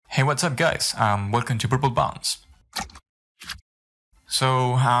Hey, what's up, guys? Welcome to Purple Bounce.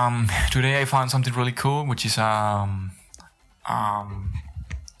 So today I found something really cool, which is it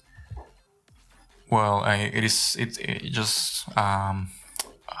just how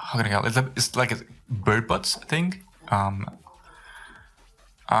can I call it? It's like a bird bots thing. It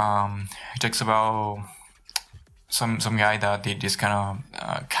talks about some guy that did this kind of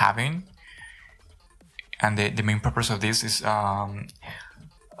cabin, and the main purpose of this is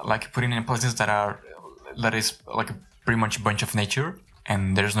like putting in places that is like pretty much a bunch of nature,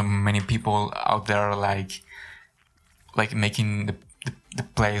 and there's not many people out there like making the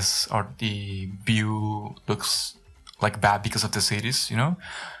place or the view looks like bad because of the cities, you know.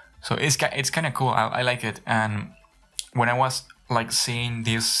 So it's kind of cool. I like it. And when I was like seeing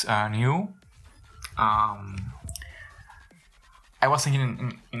this new, I was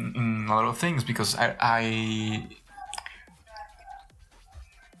thinking in a lot of things, because I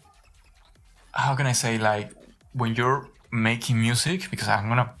how can I say, like, when you're making music, because I'm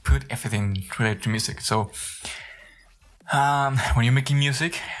gonna put everything related to music. So when you're making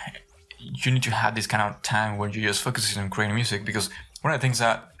music, you need to have this kind of time where you just focus on creating music, because one of the things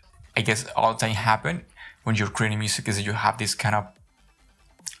that I guess all the time happen when you're creating music is that you have this kind of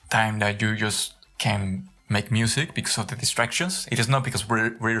time that you just can make music because of the distractions. It is not because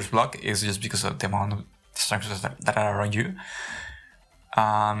writer's block, it's just because of the amount of distractions that are around you.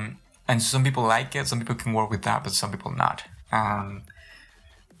 And some people like it, some people can work with that, but some people not. I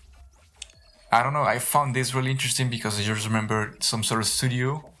don't know, I found this really interesting because I just remember some sort of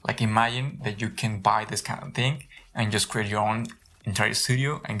studio. Like, imagine that you can buy this kind of thing and just create your own entire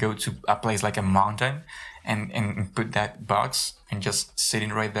studio and go to a place like a mountain and put that box and just sitting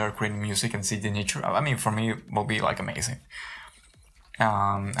right there creating music and see the nature. I mean, for me, it will be like amazing.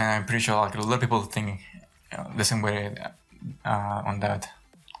 And I'm pretty sure like a lot of people think the same way on that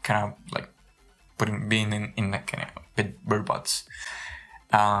kind of like being in that kind of bird bots.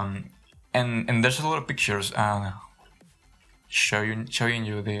 And there's a lot of pictures showing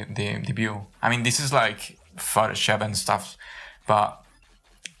you the view. I mean, this is like Photoshop and stuff, but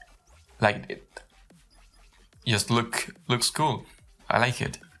like it just looks cool. I like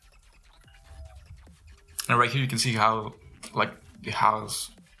it. And right here you can see how like the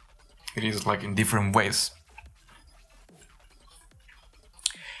house, it is like in different ways.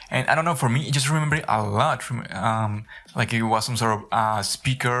 And I don't know, for me, I just remember it a lot from like it was some sort of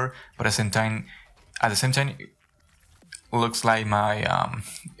speaker, but at the same time, it looks like my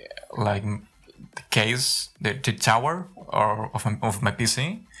like the case, the tower of my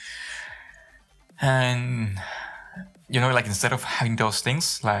PC. And you know, like, instead of having those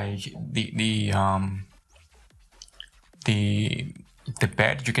things like the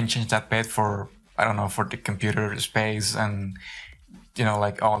bed, you can change that bed for, I don't know, for the computer space, and you know,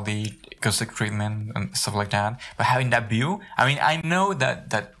 like all the acoustic treatment and stuff like that. But having that view, I mean, I know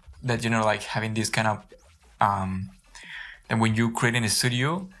that you know, like having this kind of and when you create in a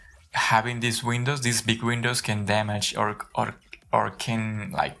studio, having these big windows can damage or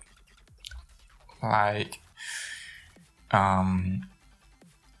can like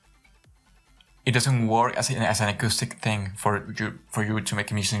it doesn't work as an acoustic thing for you to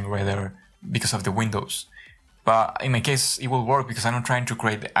make music right there because of the windows. But in my case, it will work because I'm not trying to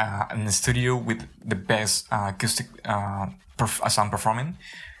create a studio with the best acoustic sound performing.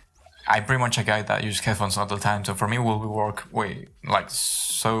 I'm pretty much a guy that uses headphones all the time, so for me, it will work way like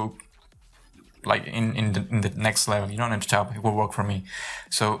so, like in the next level, you know, on the top, it will work for me.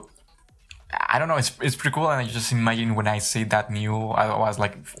 So I don't know, it's pretty cool. And I just imagine when I see that new, I was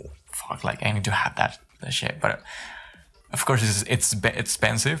like, fuck, like I need to have that shit. But of course, it's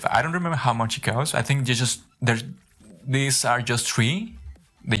expensive. I don't remember how much it costs. I think these are just 3.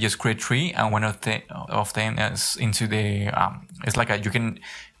 They just create 3, and one of them is into the it's like you can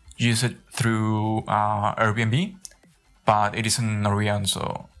use it through Airbnb, but it is in Norwegian.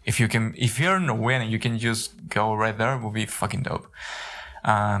 So if you're in Norwegian and you can just go right there, it will be fucking dope.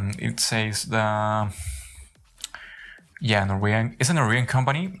 It says Norwegian. It's a Norwegian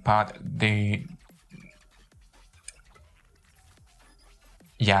company, but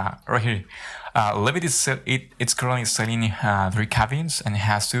right here. Levit it's currently selling 3 cabins and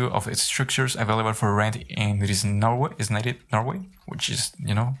has 2 of its structures available for rent in Norway, which is,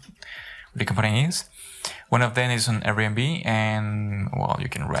 you know, what the company is. One of them is on Airbnb, and well, you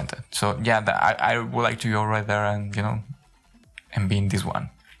can rent it. So yeah, I would like to go right there and, you know, and be in this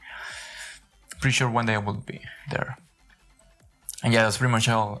one. Pretty sure one day I will be there. And yeah, that's pretty much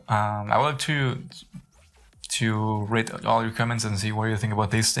all. I would like to read all your comments and see what you think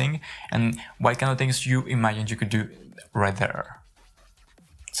about this thing and what kind of things you imagine you could do right there.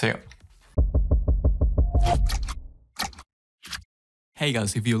 See you. Hey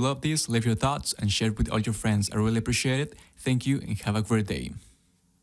guys, if you love this, leave your thoughts and share it with all your friends. I really appreciate it. Thank you and have a great day.